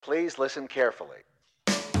Please listen carefully.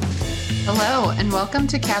 Hello, and welcome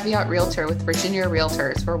to Caveat Realtor with Virginia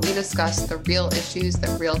Realtors, where we discuss the real issues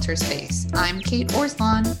that realtors face. I'm Kate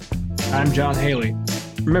Orslan. I'm John Haley.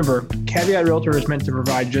 Remember, Caveat Realtor is meant to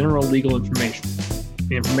provide general legal information.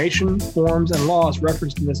 The information, forms, and laws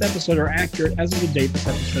referenced in this episode are accurate as of the date this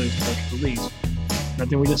episode is first released.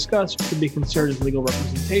 Nothing we discuss could be considered as legal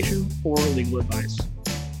representation or legal advice.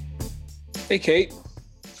 Hey, Kate.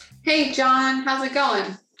 Hey, John. How's it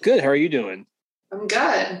going? Good. How are you doing? I'm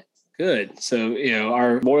good. Good. So,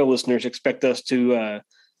 our loyal listeners expect us to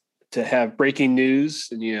have breaking news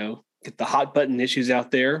and, get the hot button issues out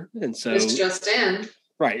there. And so it's just in.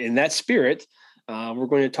 Right. In that spirit, we're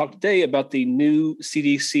going to talk today about the new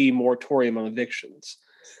CDC moratorium on evictions.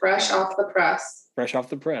 Fresh off the press. Fresh off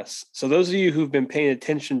the press. So those of you who've been paying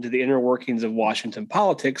attention to the inner workings of Washington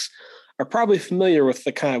politics are probably familiar with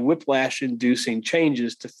the kind of whiplash-inducing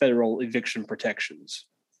changes to federal eviction protections.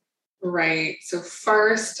 Right. So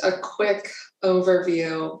first, a quick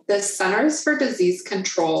overview. The Centers for Disease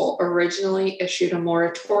Control originally issued a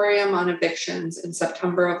moratorium on evictions in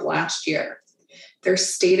September of last year. Their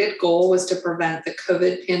stated goal was to prevent the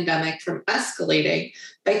COVID pandemic from escalating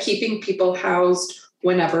by keeping people housed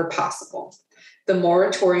whenever possible. The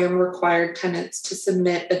moratorium required tenants to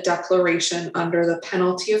submit a declaration under the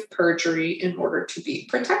penalty of perjury in order to be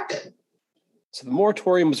protected. So the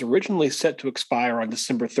moratorium was originally set to expire on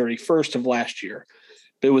December 31st of last year,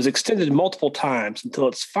 but it was extended multiple times until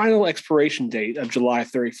its final expiration date of July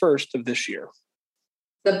 31st of this year.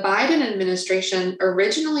 The Biden administration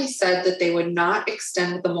originally said that they would not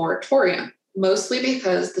extend the moratorium, mostly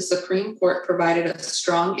because the Supreme Court provided a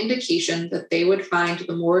strong indication that they would find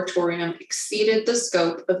the moratorium exceeded the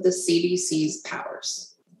scope of the CDC's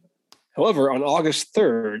powers. However, on August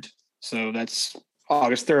 3rd, so that's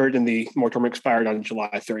August 3rd, and the moratorium expired on July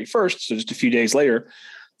 31st, so just a few days later,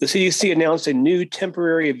 the CDC announced a new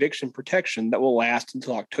temporary eviction protection that will last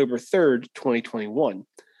until October 3rd, 2021.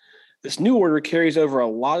 This new order carries over a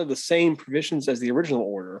lot of the same provisions as the original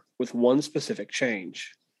order, with one specific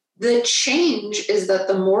change. The change is that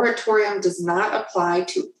the moratorium does not apply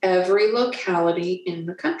to every locality in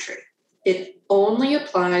the country. It only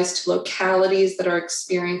applies to localities that are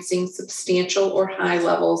experiencing substantial or high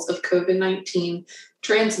levels of COVID-19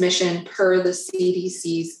 transmission per the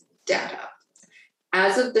CDC's data.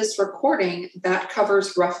 As of this recording, that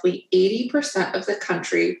covers roughly 80% of the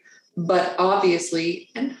country, but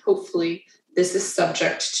obviously and hopefully this is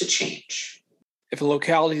subject to change. If a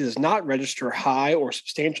locality does not register high or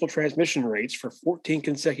substantial transmission rates for 14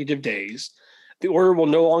 consecutive days, the order will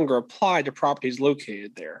no longer apply to properties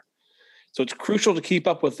located there. So it's crucial to keep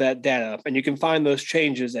up with that data, and you can find those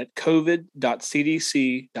changes at covid.cdc.gov.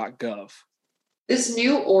 This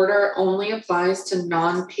new order only applies to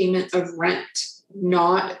non-payment of rent,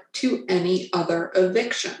 not to any other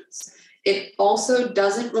evictions. It also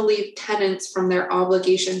doesn't relieve tenants from their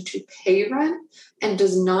obligation to pay rent and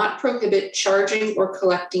does not prohibit charging or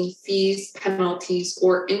collecting fees, penalties,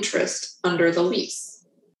 or interest under the lease.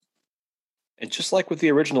 And just like with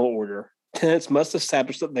the original order, tenants must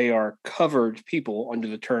establish that they are covered people under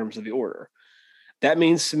the terms of the order. That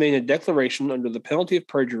means submitting a declaration under the penalty of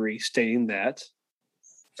perjury stating that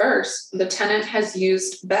first, the tenant has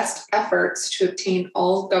used best efforts to obtain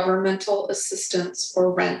all governmental assistance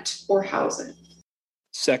for rent or housing.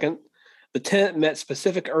 Second, the tenant met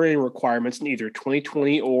specific earning requirements in either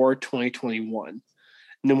 2020 or 2021.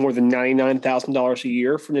 No more than $99,000 a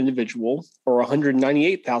year for an individual or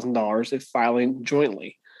 $198,000 if filing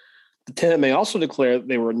jointly. The tenant may also declare that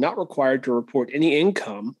they were not required to report any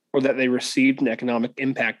income or that they received an economic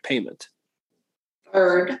impact payment.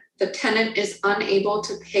 Third, the tenant is unable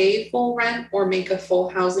to pay full rent or make a full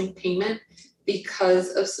housing payment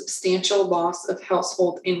because of substantial loss of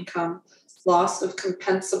household income, loss of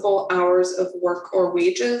compensable hours of work or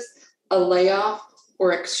wages, a layoff,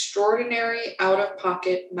 or extraordinary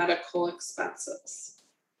out-of-pocket medical expenses.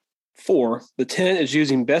 4, the tenant is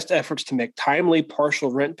using best efforts to make timely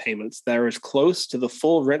partial rent payments that are as close to the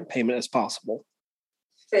full rent payment as possible.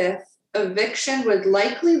 5th, eviction would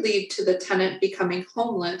likely lead to the tenant becoming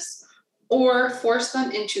homeless or force them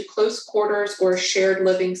into close quarters or shared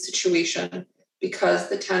living situation because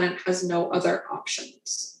the tenant has no other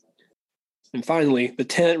options. And finally, the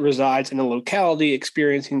tenant resides in a locality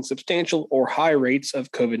experiencing substantial or high rates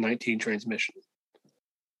of COVID-19 transmission.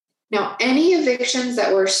 Now, any evictions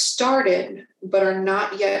that were started but are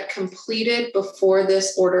not yet completed before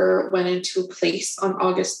this order went into place on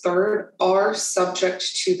August 3rd are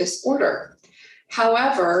subject to this order.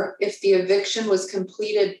 However, if the eviction was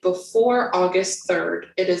completed before August 3rd,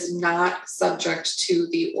 it is not subject to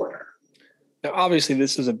the order. Now, obviously,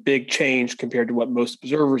 this is a big change compared to what most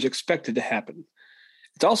observers expected to happen.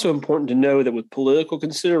 It's also important to know that with political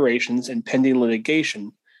considerations and pending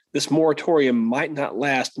litigation, this moratorium might not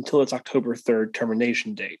last until its October 3rd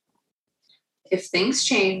termination date. If things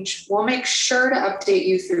change, we'll make sure to update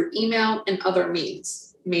you through email and other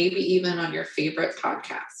means, maybe even on your favorite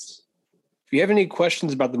podcast. If you have any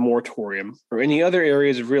questions about the moratorium or any other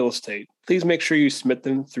areas of real estate, please make sure you submit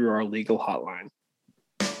them through our legal hotline.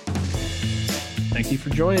 Thank you for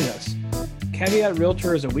joining us. Caveat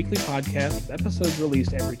Realtor is a weekly podcast with episodes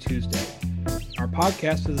released every Tuesday. Our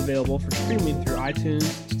podcast is available for streaming through iTunes,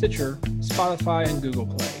 Stitcher, Spotify, and Google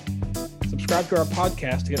Play. Subscribe to our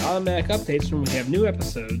podcast to get automatic updates when we have new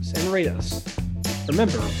episodes and rate us.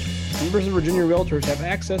 Remember, members of Virginia Realtors have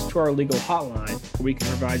access to our legal hotline where we can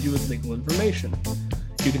provide you with legal information.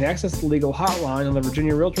 You can access the legal hotline on the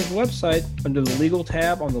Virginia Realtors website under the Legal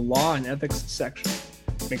tab on the Law and Ethics section.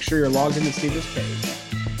 Make sure you're logged in to see this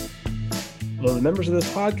page. Although the members of this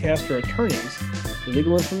podcast are attorneys, the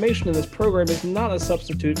legal information in this program is not a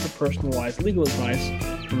substitute for personalized legal advice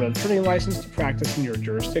from an attorney licensed to practice in your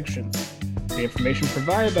jurisdiction. The information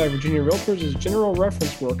provided by Virginia Realtors is general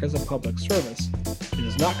reference work as a public service. It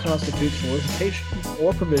does not constitute solicitation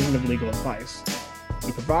or provision of legal advice.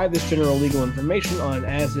 We provide this general legal information on an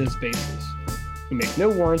as-is basis. We make no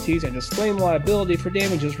warranties and disclaim liability for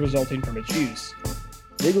damages resulting from its use.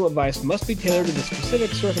 Legal advice must be tailored to the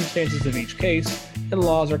specific circumstances of each case, and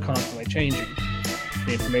laws are constantly changing.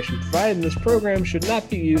 The information provided in this program should not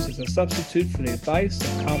be used as a substitute for the advice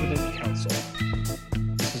of competent counsel.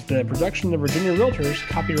 This has been a production of Virginia Realtors,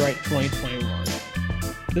 copyright 2021.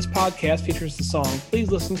 This podcast features the song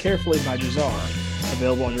Please Listen Carefully by Jazar,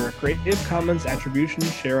 available under a Creative Commons Attribution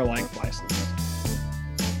Share Alike license.